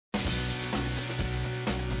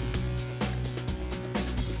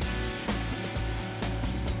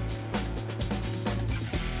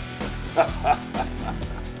And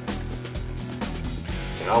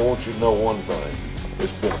I want you to know one thing.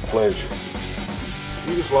 It's been a pleasure.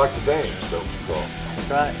 You just like to dance, don't you, Carl? That's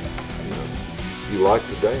right. You like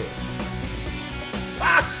to dance.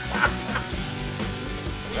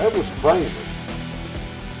 That was famous.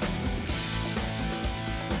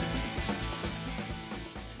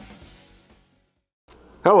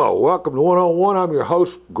 Hello, welcome to One on One. I'm your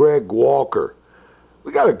host, Greg Walker.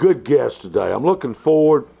 We got a good guest today. I'm looking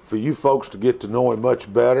forward for you folks to get to know him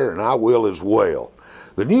much better, and I will as well.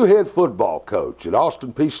 The new head football coach at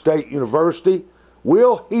Austin Peay State University,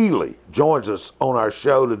 Will Healy, joins us on our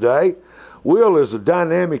show today. Will is a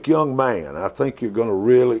dynamic young man. I think you're going to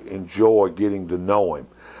really enjoy getting to know him.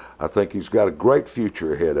 I think he's got a great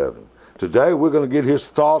future ahead of him. Today, we're going to get his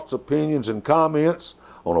thoughts, opinions, and comments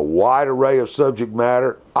on a wide array of subject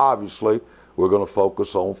matter. Obviously, we're going to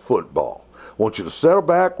focus on football. I want you to settle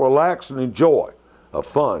back, relax, and enjoy a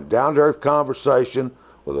fun, down-to-earth conversation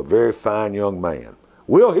with a very fine young man.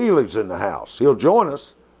 Will Healy's in the house. He'll join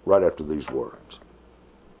us right after these words.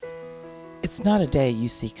 It's not a day you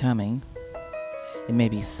see coming. It may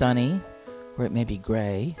be sunny or it may be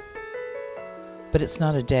gray, but it's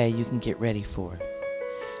not a day you can get ready for.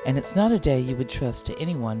 And it's not a day you would trust to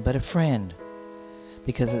anyone but a friend,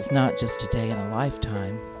 because it's not just a day in a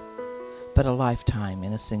lifetime, but a lifetime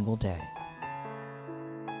in a single day.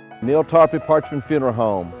 Neil Tarpley Parchman Funeral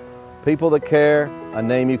Home. People that care, a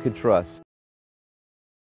name you can trust.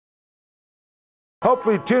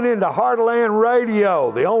 Hopefully tune in to Heartland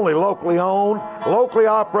Radio, the only locally owned, locally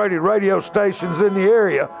operated radio stations in the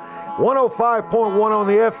area. 105.1 on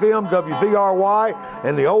the FM, WVRY,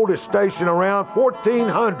 and the oldest station around,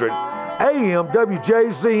 1400 AM,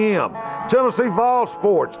 WJZM. Tennessee Vol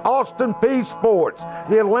Sports, Austin Peay Sports,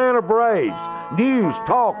 the Atlanta Braves, news,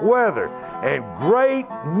 talk, weather, and great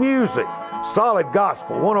music. Solid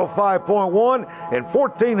Gospel, 105.1 and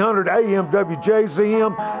 1400 AM,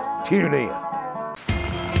 WJZM. Tune in.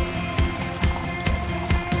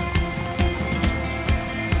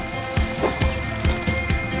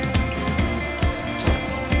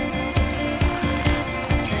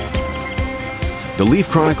 The Leaf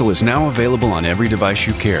Chronicle is now available on every device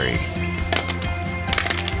you carry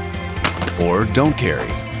or don't carry.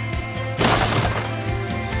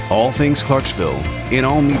 All things Clarksville in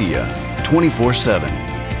all media 24/7.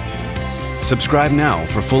 Subscribe now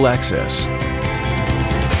for full access.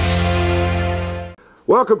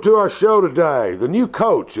 Welcome to our show today. The new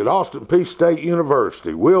coach at Austin Peay State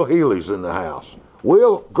University, Will Healy's in the house.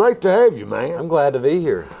 Will, great to have you, man. I'm glad to be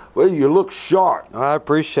here. Well, you look sharp. I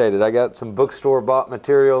appreciate it. I got some bookstore bought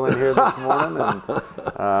material in here this morning,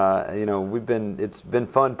 and it's been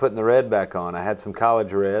fun putting the red back on. I had some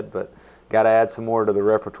college red, but got to add some more to the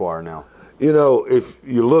repertoire now. You know, if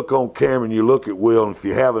you look on camera and you look at Will, and if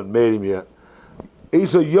you haven't met him yet,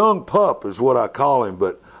 he's a young pup is what I call him,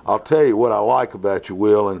 but I'll tell you what I like about you,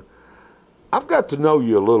 Will, and I've got to know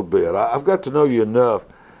you a little bit. I've got to know you enough.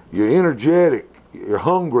 You're energetic. You're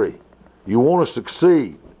hungry. You want to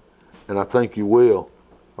succeed, and I think you will.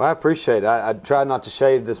 Well, I appreciate it. I tried not to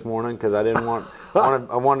shave this morning because I didn't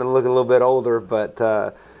I wanted to look a little bit older, but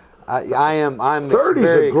I'm 30's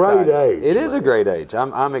very a great excited. age. It is a great age.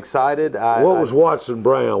 I'm excited. What was Watson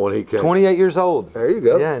Brown when he came? 28 years old. There you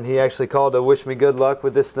go. Yeah, and he actually called to wish me good luck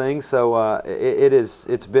with this thing. So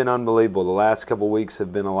it's been unbelievable. The last couple of weeks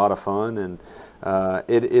have been a lot of fun, and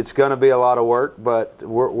it's going to be a lot of work, but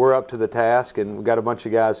we're up to the task, and we've got a bunch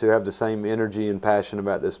of guys who have the same energy and passion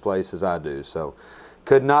about this place as I do. So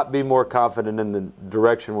could not be more confident in the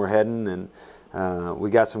direction we're heading, and we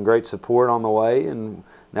got some great support on the way, and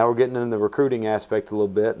now we're getting into the recruiting aspect a little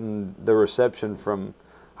bit, and the reception from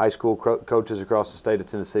high school coaches across the state of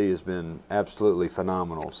Tennessee has been absolutely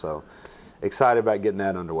phenomenal. So excited about getting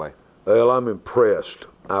that underway. Well, I'm impressed.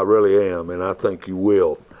 I really am, and I think you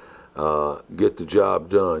will get the job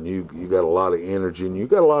done. You got a lot of energy, and you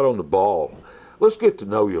got a lot on the ball. Let's get to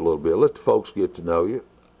know you a little bit. Let the folks get to know you.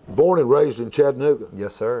 Born and raised in Chattanooga?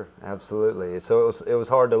 Yes, sir. Absolutely. So it was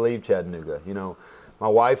hard to leave Chattanooga. You know, my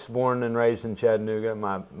wife's born and raised in Chattanooga.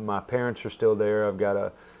 My parents are still there. I've got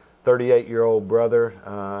a 38-year-old brother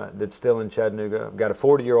that's still in Chattanooga. I've got a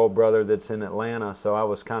 40-year-old brother that's in Atlanta, so I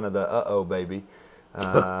was kind of the uh-oh baby.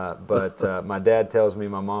 But my dad tells me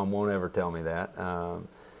my mom won't ever tell me that.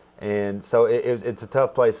 And so it's a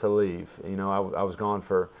tough place to leave. You know, I was gone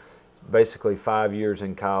for basically 5 years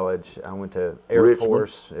in college. I went to Air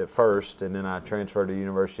Force at first, and then I transferred to the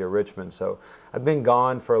University of Richmond. So I've been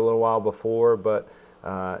gone for a little while before, but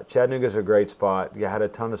Chattanooga's a great spot. I had a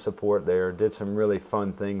ton of support there, did some really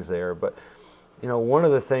fun things there. But, you know, one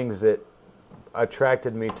of the things that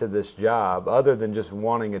attracted me to this job, other than just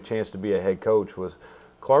wanting a chance to be a head coach, was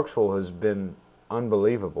Clarksville has been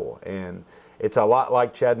unbelievable. And it's a lot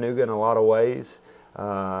like Chattanooga in a lot of ways.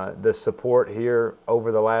 The support here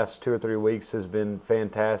over the last 2 or 3 weeks has been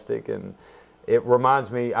fantastic, and it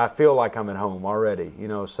reminds me, I feel like I'm at home already, you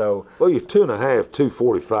know. So well, you're 2.5,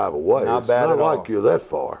 2:45 away. Not it's bad not at like all. you're that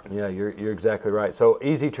far. yeah, you're exactly right. So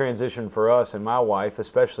easy transition for us and my wife,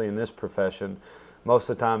 especially in this profession. Most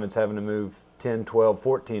of the time it's having to move 10, 12,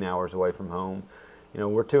 14 hours away from home. You know,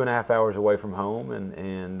 we're 2.5 hours away from home,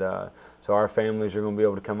 and so our families are going to be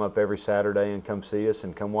able to come up every Saturday and come see us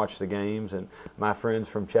and come watch the games. And my friends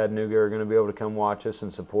from Chattanooga are going to be able to come watch us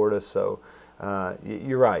and support us. So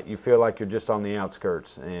you're right. You feel like you're just on the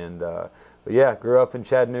outskirts. And but yeah, grew up in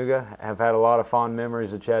Chattanooga. Have had a lot of fond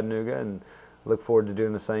memories of Chattanooga, and look forward to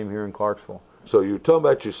doing the same here in Clarksville. So you're talking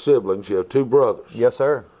about your siblings. You have 2 brothers. Yes,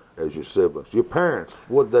 sir. As your siblings. Your parents,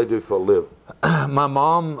 what did they do for a living? My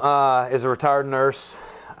mom is a retired nurse.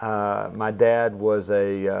 My dad was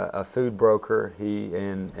a food broker.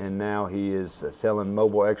 And now he is selling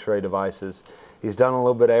mobile X-ray devices. He's done a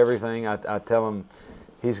little bit of everything. I tell him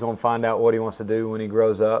he's going to find out what he wants to do when he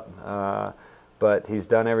grows up. But he's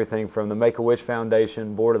done everything from the Make-A-Wish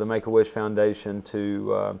Foundation, board of the Make-A-Wish Foundation,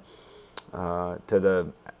 to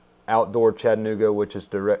the Outdoor Chattanooga, which is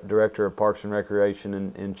director of Parks and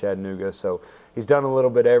Recreation in Chattanooga. So he's done a little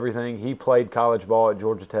bit of everything. He played college ball at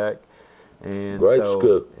Georgia Tech. And Great so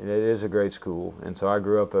school. It is a great school. And so I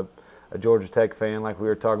grew up a Georgia Tech fan, like we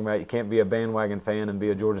were talking about. You can't be a bandwagon fan and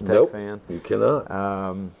be a Georgia Tech Nope, fan. you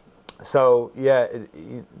cannot. So yeah,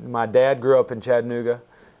 my dad grew up in Chattanooga,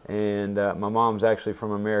 and my mom's actually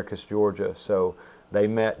from Americus, Georgia. So they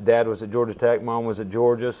met. Dad was at Georgia Tech, Mom was at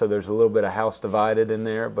Georgia, so there's a little bit of house divided in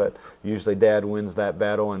there, but usually Dad wins that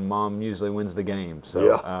battle and Mom usually wins the game.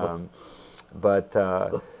 So, yeah.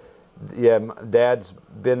 Yeah, Dad's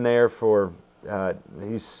been there for,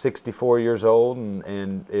 he's 64 years old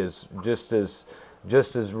and is just as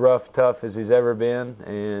rough, tough as he's ever been.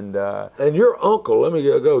 And your uncle, let me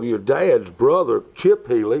go to your dad's brother, Chip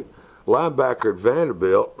Healy, linebacker at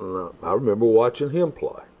Vanderbilt, and I remember watching him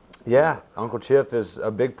play. Yeah, Uncle Chip is a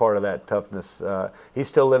big part of that toughness. He's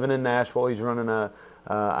still living in Nashville. He's running a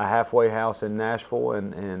halfway house in Nashville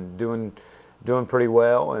and doing pretty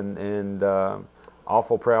well, and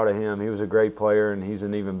awful proud of him. He was a great player, and he's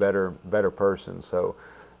an even better person. So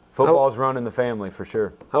football's run in the family for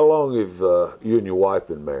sure. How long have you and your wife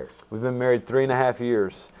been married? We've been married 3.5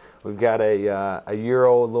 years. We've got a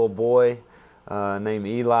year-old little boy named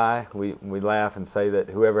Eli. We laugh and say that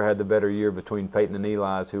whoever had the better year between Peyton and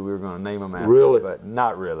Eli is who we were going to name him after. Really? But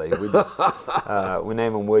not really. We just we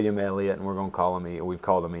name him William Elliott, and we're going to call him. We've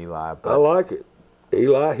called him Eli. But I like it.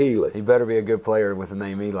 Eli Healy. he better be a good player with the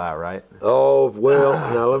name Eli, right? Oh, well,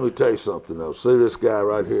 now let me tell you something, though. See this guy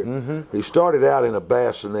right here? Mm-hmm. He started out in a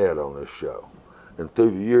bassinet on this show, and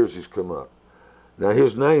through the years he's come up. Now,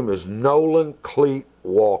 his name is Nolan Cleet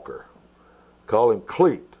Walker. Call him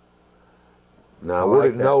Cleet. Now, where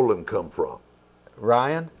did Nolan come from?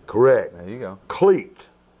 Ryan? Correct. There you go. Cleet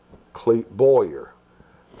Boyer,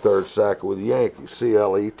 third sacker with the Yankees,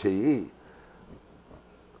 C-L-E-T-E.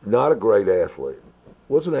 Not a great athlete.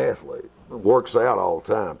 Was an athlete. Works out all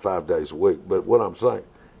the time, 5 days a week. But what I'm saying,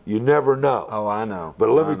 you never know. Oh, I know. But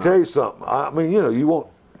let me tell you something. I mean, you know,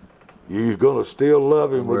 you're going to still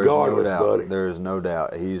love him regardless, buddy. There is no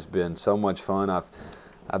doubt. He's been so much fun.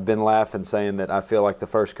 I've been laughing saying that I feel like the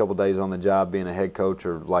first couple days on the job being a head coach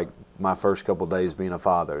are like my first couple days being a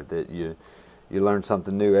father, that you learn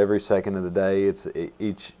something new every second of the day.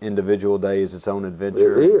 Each individual day is its own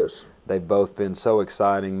adventure. It is. They've both been so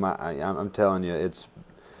exciting. I'm telling you,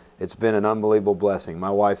 it's been an unbelievable blessing. My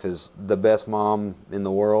wife is the best mom in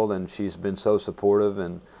the world, and she's been so supportive,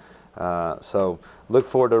 and so look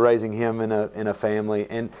forward to raising him in a family,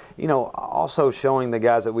 and you know, also showing the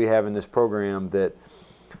guys that we have in this program that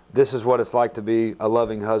this is what it's like to be a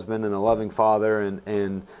loving husband and a loving father,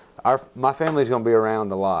 and my family's going to be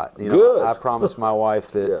around a lot. You know, Good. I promised my wife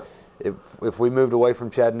that. Yeah. If we moved away from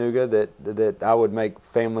Chattanooga, that I would make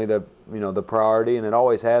family the priority, and it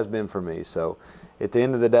always has been for me. So, at the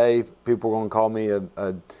end of the day, people are going to call me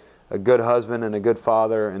a good husband and a good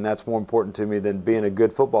father, and that's more important to me than being a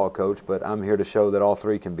good football coach. But I'm here to show that all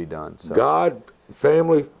three can be done. So, God,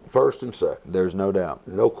 family, first and second. there's no doubt.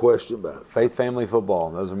 No question about it. Faith, family, football.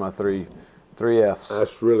 Those are my three F's.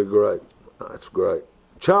 That's really great. That's great.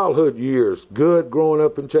 Childhood years, good growing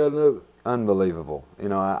up in Chattanooga? Unbelievable. You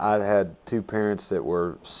know, I had two parents that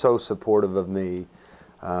were so supportive of me.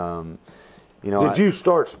 Did you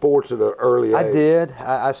start sports at an early age? I did.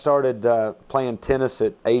 I started playing tennis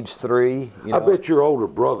at age 3. I bet your older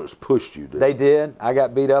brothers pushed you, They did. I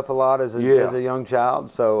got beat up a lot as a young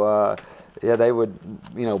child, so yeah, they would,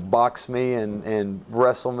 box me and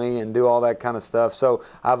wrestle me and do all that kind of stuff. So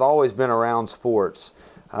I've always been around sports.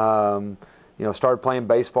 Started playing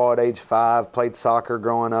baseball at age 5, played soccer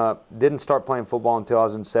growing up. Didn't start playing football until I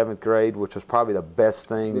was in 7th grade, which was probably the best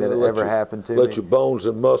thing that ever happened to me. Let your bones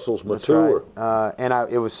and muscles mature. That's right. And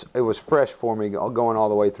it was fresh for me going all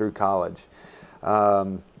the way through college.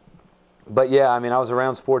 But yeah, I mean, I was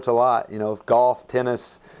around sports a lot. Golf,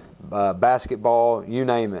 tennis, basketball, you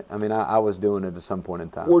name it. I mean, I was doing it at some point in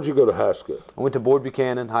time. Where'd you go to high school? I went to Boyd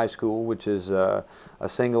Buchanan High School, which is a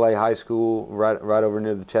single A high school right over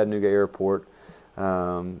near the Chattanooga airport.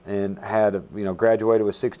 And had graduated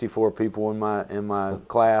with 64 people in my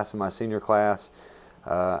class, in my senior class.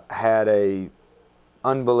 Had a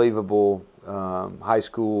unbelievable high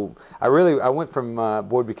school. I went from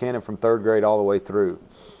Boyd Buchanan from 3rd grade all the way through.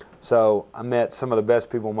 So I met some of the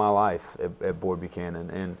best people in my life at Boyd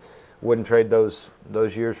Buchanan, and wouldn't trade those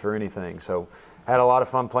years for anything. So had a lot of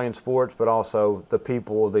fun playing sports, but also the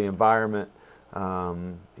people, the environment.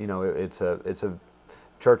 It's a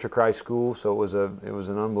Church of Christ school, so it was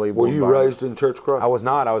an unbelievable. Were you raised in Church of Christ? I was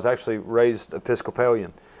not. I was actually raised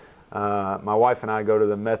Episcopalian. My wife and I go to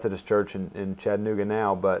the Methodist Church in Chattanooga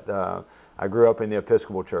now, but I grew up in the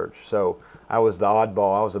Episcopal Church, so I was the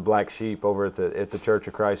oddball. I was the black sheep over at the Church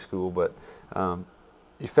of Christ school. But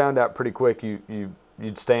you found out pretty quick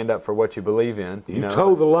you'd stand up for what you believe in. You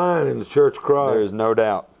toe the line in the Church of Christ. There is no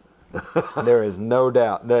doubt. There is no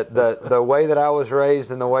doubt that the way that I was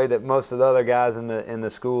raised and the way that most of the other guys in the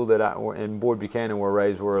school in Boyd Buchanan were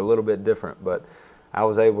raised were a little bit different. But I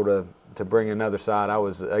was able to bring another side. I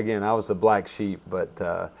was the black sheep,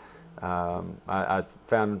 but I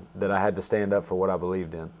found that I had to stand up for what I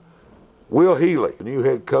believed in. Will Healy, the new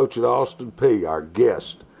head coach at Austin Peay, our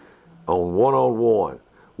guest on One on One.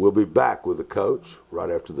 We'll be back with the coach right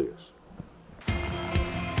after this.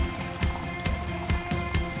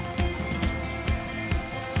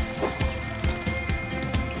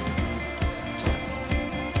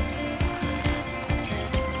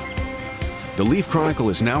 The Leaf Chronicle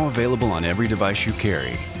is now available on every device you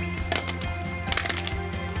carry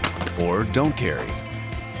or don't carry.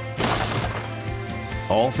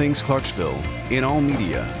 All things Clarksville in all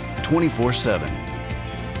media 24/7.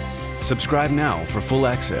 Subscribe now for full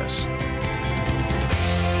access.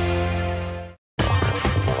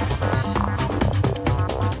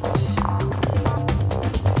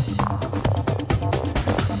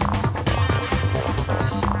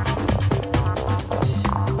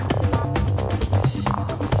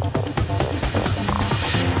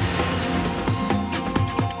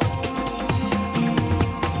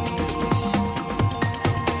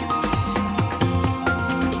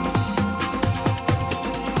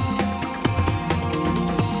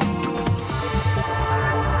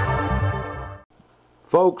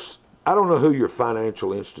 Folks, I don't know who your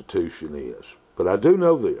financial institution is, but I do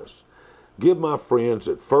know this. Give my friends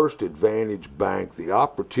at First Advantage Bank the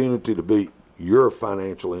opportunity to be your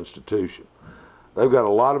financial institution. They've got a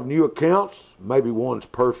lot of new accounts, maybe one's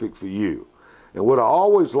perfect for you. And what I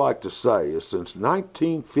always like to say is since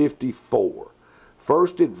 1954,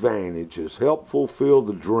 First Advantage has helped fulfill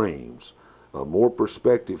the dreams of more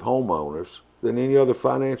prospective homeowners than any other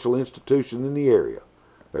financial institution in the area.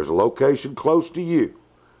 There's a location close to you.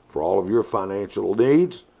 For all of your financial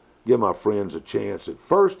needs, give my friends a chance at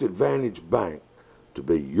First Advantage Bank to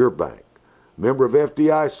be your bank. Member of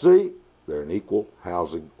FDIC, they're an equal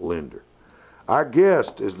housing lender. Our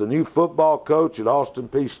guest is the new football coach at Austin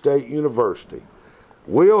Peay State University,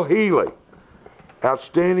 Will Healy.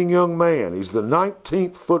 Outstanding young man. He's the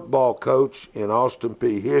 19th football coach in Austin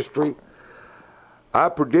Peay history. I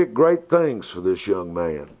predict great things for this young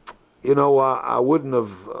man. I wouldn't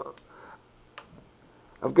have...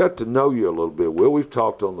 I've got to know you a little bit, Will. We've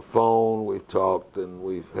talked on the phone, we've talked, and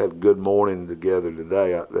we've had a good morning together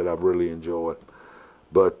today that I've really enjoyed.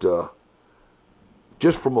 But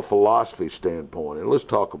just from a philosophy standpoint, and let's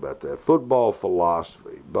talk about that. Football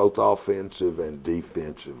philosophy, both offensive and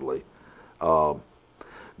defensively. Do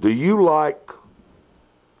you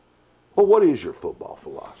what is your football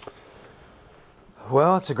philosophy?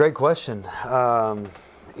 Well, it's a great question.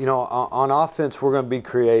 On offense, we're going to be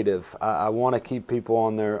creative. I want to keep people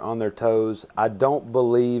on their toes. I don't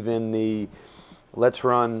believe in the let's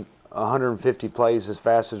run 150 plays as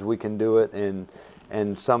fast as we can do it,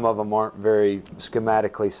 and some of them aren't very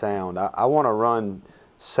schematically sound. I want to run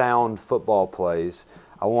sound football plays.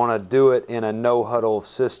 I want to do it in a no-huddle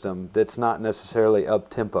system that's not necessarily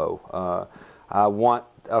up-tempo. I want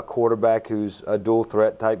a quarterback who's a dual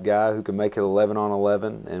threat type guy who can make it 11 on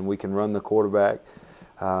 11, and we can run the quarterback.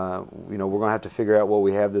 You know, we're going to have to figure out what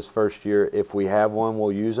we have this first year. If we have one,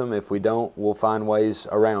 we'll use them. If we don't, we'll find ways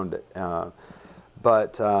around it.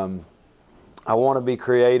 But I want to be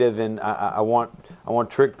creative, and I want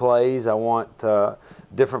trick plays. I want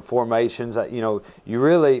different formations. You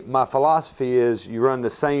know, my philosophy is you run the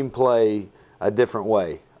same play a different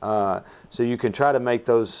way. So you can try to make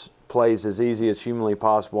those plays as easy as humanly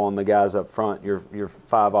possible on the guys up front, your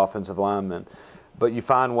 5 offensive linemen. But you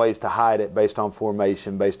find ways to hide it based on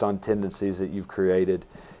formation, based on tendencies that you've created.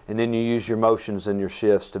 And then you use your motions and your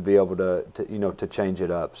shifts to be able to change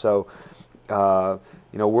it up. So,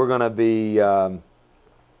 you know, we're going to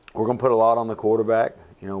put a lot on the quarterback.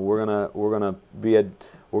 You know, we're going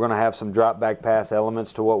to have some drop back pass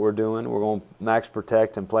elements to what we're doing. We're going to max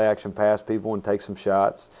protect and play action pass people and take some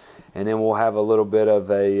shots. And then we'll have a little bit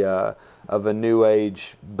of a new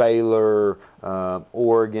age Baylor,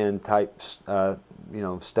 Oregon type,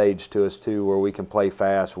 stage to us too, where we can play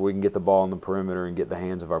fast, where we can get the ball in the perimeter and get the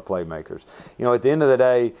hands of our playmakers. You know, at the end of the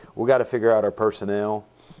day, we got to figure out our personnel.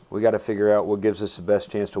 We got to figure out what gives us the best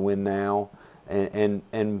chance to win now,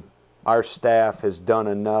 and our staff has done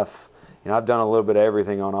enough. You know, I've done a little bit of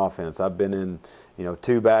everything on offense. I've been in,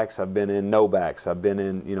 2 backs. I've been in no backs. I've been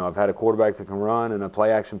in, I've had a quarterback that can run and a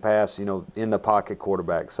play action pass, in the pocket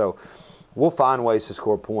quarterback. So we'll find ways to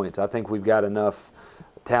score points. I think we've got enough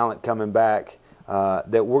talent coming back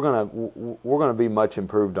that we're gonna be much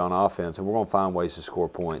improved on offense, and we're gonna find ways to score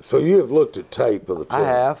points. So you have looked at tape of the team. I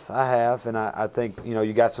have, and I think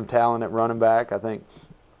you got some talent at running back. I think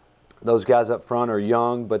those guys up front are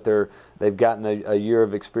young, but they've gotten a year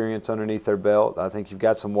of experience underneath their belt. I think you've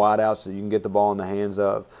got some wideouts that you can get the ball in the hands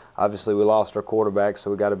of. Obviously, we lost our quarterback, so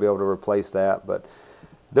we got to be able to replace that. But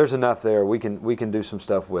there's enough there. We can do some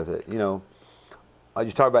stuff with it. You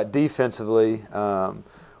talk about defensively.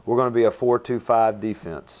 We're going to be a 4-2-5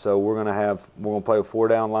 defense. So we're going to play with 4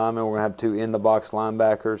 down linemen. We're going to have 2 in the box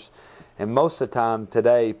linebackers. And most of the time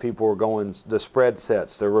today, people are going the spread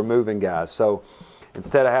sets. They're removing guys. So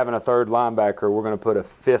instead of having a 3rd linebacker, we're going to put a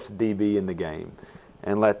 5th DB in the game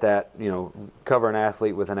and let that, cover an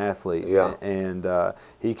athlete with an athlete. Yeah. And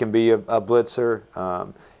he can be a blitzer.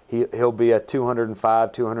 He'll be a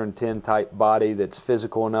 205, 210 type body that's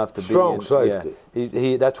physical enough to strong be safety. Yeah,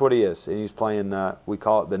 he that's what he is. And he's playing. We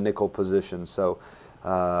call it the nickel position. So,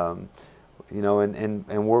 and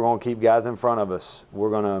we're going to keep guys in front of us. We're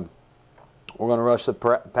going to rush the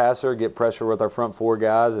passer, get pressure with our front 4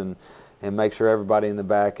 guys, and make sure everybody in the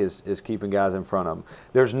back is keeping guys in front of them.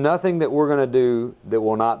 There's nothing that we're going to do that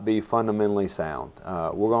will not be fundamentally sound.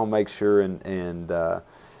 We're going to make sure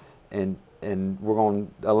and we're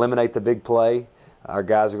going to eliminate the big play. Our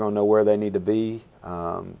guys are going to know where they need to be,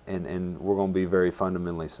 and we're going to be very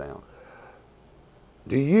fundamentally sound.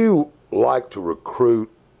 Do you like to recruit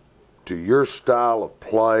to your style of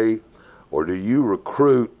play, or do you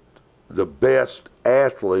recruit the best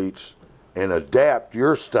athletes and adapt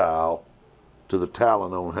your style to the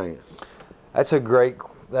talent on hand? That's a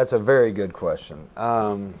very good question.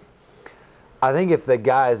 I think if the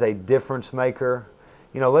guy is a difference maker,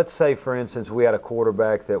 let's say, for instance, we had a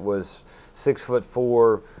quarterback that was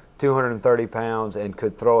 6'4", 230 pounds, and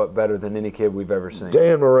could throw it better than any kid we've ever seen.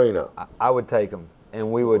 Dan Marino. I would take him,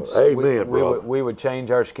 and we would. Amen, brother. We would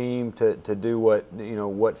change our scheme to do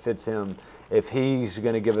what fits him if he's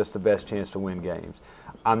going to give us the best chance to win games.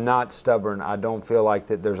 I'm not stubborn. I don't feel like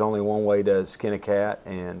that there's only one way to skin a cat,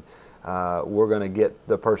 and we're going to get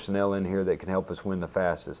the personnel in here that can help us win the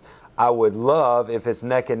fastest. I would love, if it's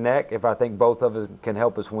neck and neck, if I think both of us can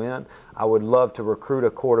help us win, I would love to recruit a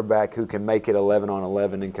quarterback who can make it 11 on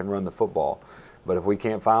 11 and can run the football. But if we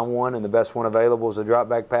can't find one and the best one available is a drop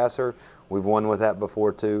back passer, we've won with that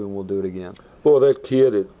before too, and we'll do it again. Boy, that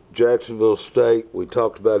kid at Jacksonville State, we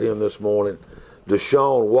talked about him this morning,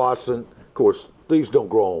 Deshaun Watson. Of course, these don't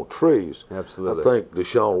grow on trees. Absolutely. I think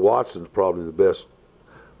Deshaun Watson's probably the best.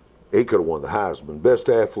 He could have won the Heisman, best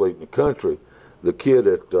athlete in the country. The kid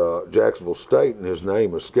at Jacksonville State, and his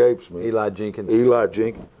name escapes me. Eli Jenkins.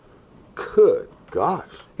 Good gosh.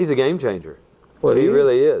 He's a game changer. Well, he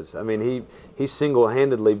really is. I mean, he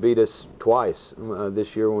single-handedly beat us twice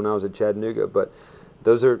this year when I was at Chattanooga. But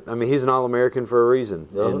he's an All-American for a reason,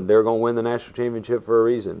 and they're going to win the national championship for a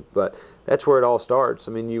reason. But that's where it all starts.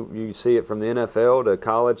 I mean, you see it from the NFL to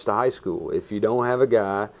college to high school. If you don't have a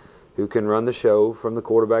guy who can run the show from the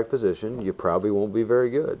quarterback position, you probably won't be very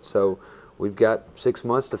good. So we've got 6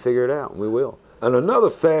 months to figure it out, and we will. And another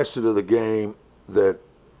facet of the game that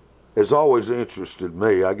has always interested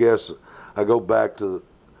me, I guess I go back to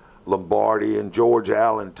Lombardi and George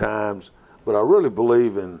Allen times, but I really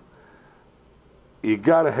believe in you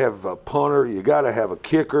got to have a punter, you got to have a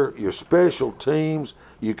kicker, your special teams.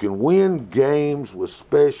 You can win games with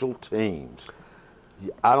special teams.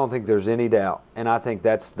 I don't think there's any doubt, and I think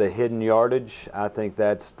that's the hidden yardage. I think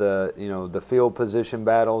that's the the field position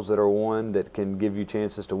battles that are won that can give you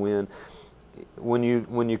chances to win. When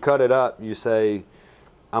you cut it up, you say,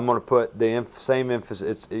 I'm going to put the same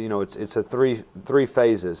emphasis. It's a three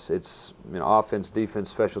phases. It's offense, defense,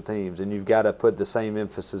 special teams, and you've got to put the same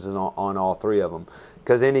emphasis on all three of them,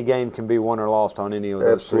 because any game can be won or lost on any of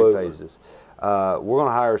those three phases. We're going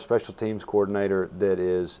to hire a special teams coordinator that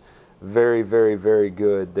is very, very, very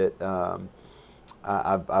good. That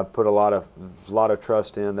I've put a lot of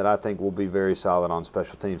trust in, that I think will be very solid on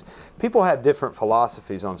special teams. People have different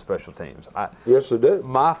philosophies on special teams. Yes, they do.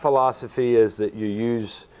 My philosophy is that you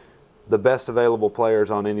use the best available players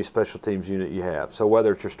on any special teams unit you have. So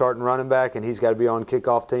whether it's your starting running back and he's got to be on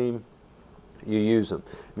kickoff team, you use him.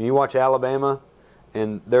 I mean, you watch Alabama,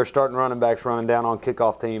 and their starting running back's running down on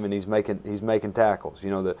kickoff team, and he's making tackles.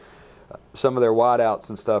 Some of their wideouts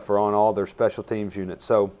and stuff are on all their special teams units.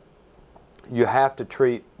 So you have to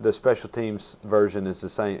treat the special teams version as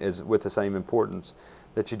with the same importance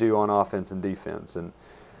that you do on offense and defense, and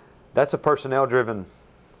that's a personnel-driven.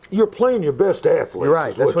 You're playing your best athletes. You're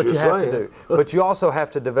right. That's what you have saying. to do. But you also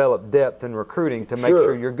have to develop depth in recruiting to make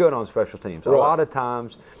sure you're good on special teams. Right. A lot of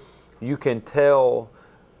times, you can tell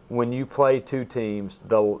when you play two teams,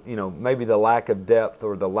 maybe the lack of depth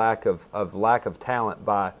or the lack of talent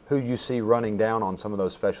by who you see running down on some of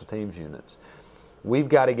those special teams units. We've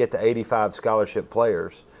got to get to 85 scholarship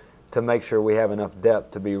players to make sure we have enough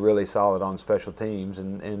depth to be really solid on special teams,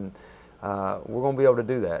 and we're going to be able to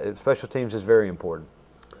do that. Special teams is very important.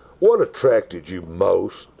 What attracted you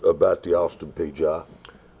most about the Austin Peay job?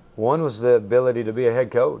 One was the ability to be a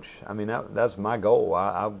head coach. I mean, that's my goal.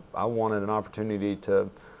 I wanted an opportunity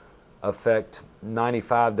to affect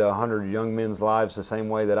 95 to 100 young men's lives the same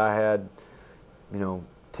way that I had,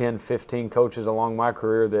 10, 15 coaches along my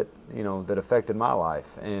career that affected my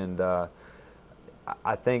life. And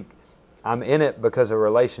I think I'm in it because of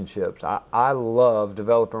relationships. I love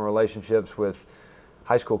developing relationships with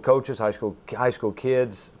high school coaches, high school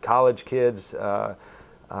kids, college kids,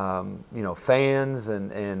 fans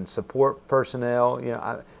and support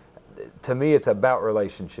personnel. To me, it's about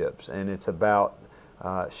relationships, and it's about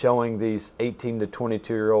showing these 18 to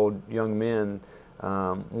 22-year-old young men.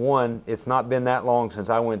 One, it's not been that long since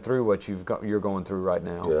I went through what you're going through right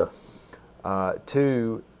now. Yeah.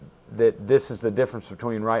 Two, that this is the difference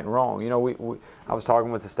between right and wrong. I was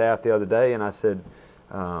talking with the staff the other day, and I said,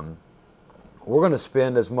 we're going to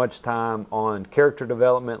spend as much time on character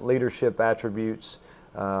development, leadership attributes,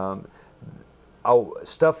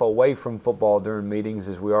 stuff away from football during meetings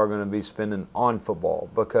as we are going to be spending on football,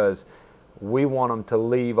 because we want them to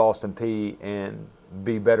leave Austin Peay and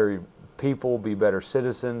be better people, be better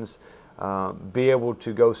citizens, be able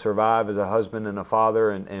to go survive as a husband and a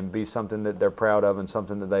father, and be something that they're proud of and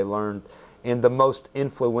something that they learned in the most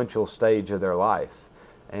influential stage of their life.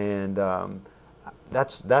 And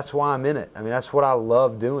that's why I'm in it. I mean, that's what I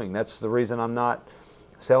love doing. That's the reason I'm not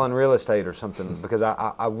selling real estate or something, because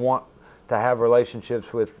I want to have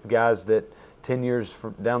relationships with guys that 10 years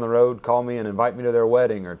down the road call me and invite me to their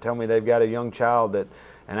wedding, or tell me they've got a young child and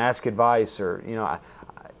ask advice, or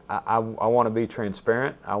I want to be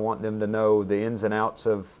transparent. I want them to know the ins and outs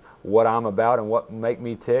of what I'm about and what make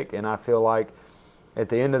me tick. And I feel like at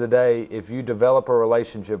the end of the day, if you develop a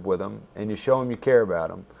relationship with them and you show them you care about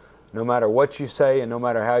them, no matter what you say and no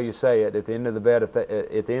matter how you say it, at the end of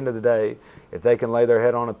the day, if they can lay their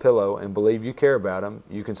head on a pillow and believe you care about them,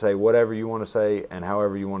 you can say whatever you want to say and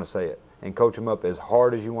however you want to say it, and coach them up as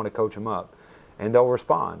hard as you want to coach them up, and they'll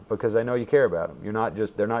respond because they know you care about them.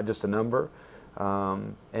 They're not just a number,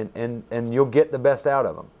 and you'll get the best out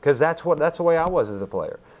of them, because that's the way I was as a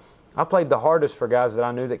player. I played the hardest for guys that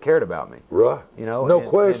I knew that cared about me. Right. No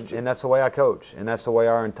question. And that's the way I coach, and that's the way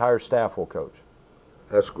our entire staff will coach.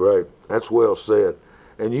 That's great. That's well said.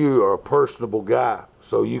 And you are a personable guy,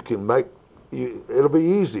 so you can it'll be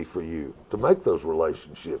easy for you to make those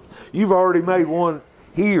relationships. You've already made one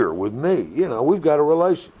here with me. We've got a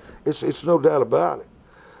relation. It's no doubt about it.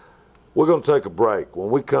 We're going to take a break. When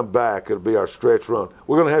we come back, it'll be our stretch run.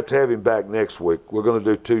 We're going to have him back next week. We're going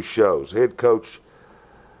to do 2 shows. Head coach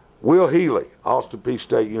Will Healy, Austin Peay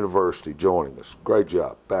State University, joining us. Great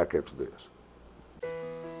job. Back after this.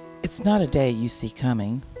 It's not a day you see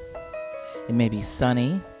coming. It may be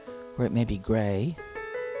sunny or it may be gray,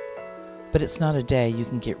 but it's not a day you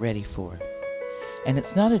can get ready for. And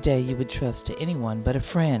it's not a day you would trust to anyone but a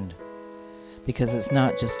friend, because it's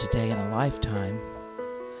not just a day in a lifetime,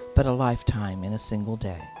 but a lifetime in a single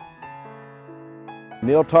day.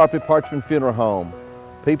 Neil Tarpley Parchman Funeral Home.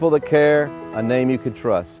 People that care, a name you can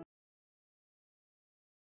trust.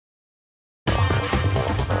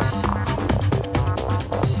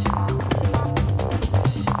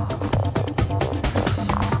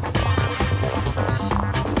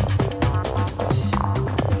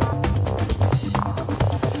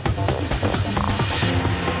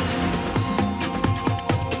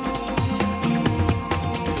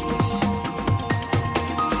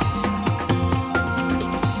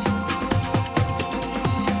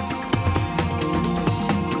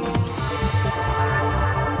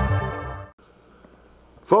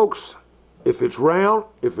 Folks, if it's round,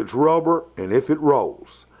 if it's rubber, and if it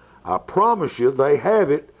rolls, I promise you they have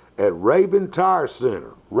it at Rabin Tire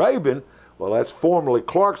Center. Rabin, well, that's formerly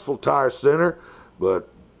Clarksville Tire Center, but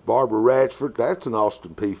Barbara Ratchford, that's an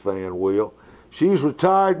Austin Peay fan, Will. She's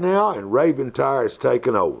retired now, and Rabin Tire has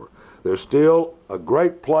taken over. They're still a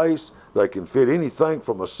great place. They can fit anything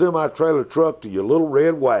from a semi-trailer truck to your little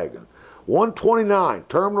red wagon. 129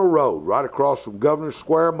 Terminal Road, right across from Governor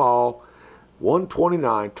Square Mall.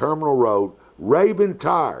 129 Terminal Road, Rabin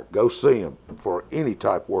Tire. Go see them for any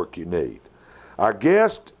type of work you need. Our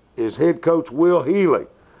guest is head coach Will Healy,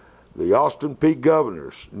 the Austin Peay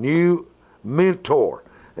Governor's new mentor.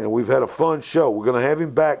 And we've had a fun show. We're going to have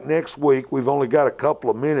him back next week. We've only got a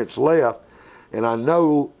couple of minutes left. And I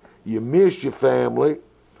know you miss your family.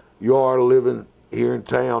 You are living here in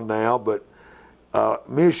town now, but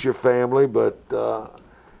miss your family, but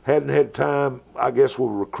hadn't had time, I guess, with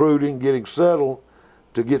recruiting, getting settled,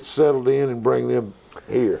 to get settled in and bring them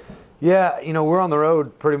here. Yeah, you know, we're on the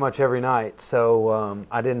road pretty much every night, so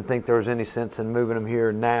I didn't think there was any sense in moving them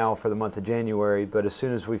here now for the month of January, but as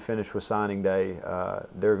soon as we finish with signing day,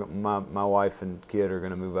 my wife and kid are going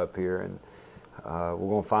to move up here, and we're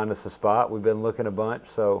going to find us a spot. We've been looking a bunch,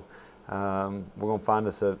 so we're going to find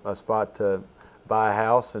us a spot to buy a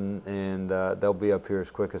house, and they'll be up here as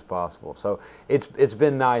quick as possible. So it's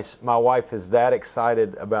been nice. My wife is that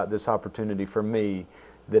excited about this opportunity for me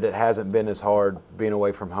that it hasn't been as hard being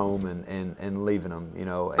away from home and leaving them, you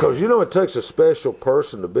know. Because you know it takes a special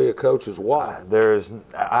person to be a coach's wife.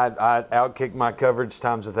 I outkicked my coverage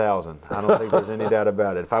times 1,000. I don't think there's any doubt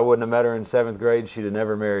about it. If I wouldn't have met her in 7th grade, she'd have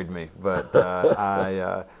never married me. But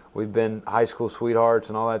we've been high school sweethearts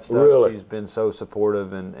and all that stuff. Really? She's been so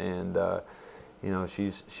supportive, and you know,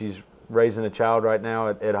 she's raising a child right now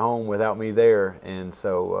at home without me there, and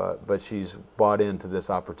so but she's bought into this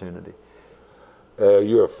opportunity.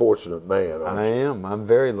 You're a fortunate man, aren't I you? am. I'm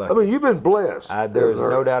very lucky. I mean, you've been blessed. There is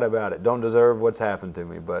no doubt about it. Don't deserve what's happened to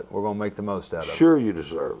me, but we're going to make the most out of it. Sure you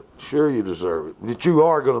deserve it. Sure you deserve it. But you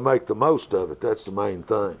are going to make the most of it. That's the main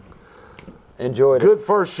thing. Enjoyed it. Good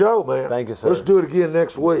first show, man. Thank you, sir. Let's do it again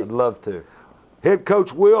next week. I'd love to. Head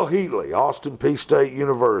coach Will Healy, Austin Peay State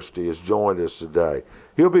University, has joined us today.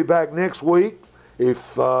 He'll be back next week.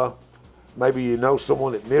 If maybe you know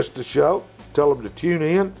someone that missed the show, tell them to tune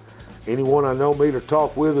in. Anyone I know, meet or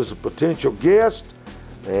talk with is a potential guest,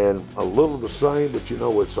 and a little the same, but you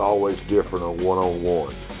know it's always different on one-on-one.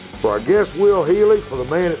 For our guest, Will Healy, for the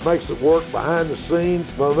man that makes it work behind the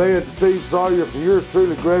scenes, my man, Steve Sawyer, for yours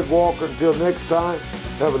truly, Greg Walker. Until next time,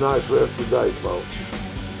 have a nice rest of the day, folks.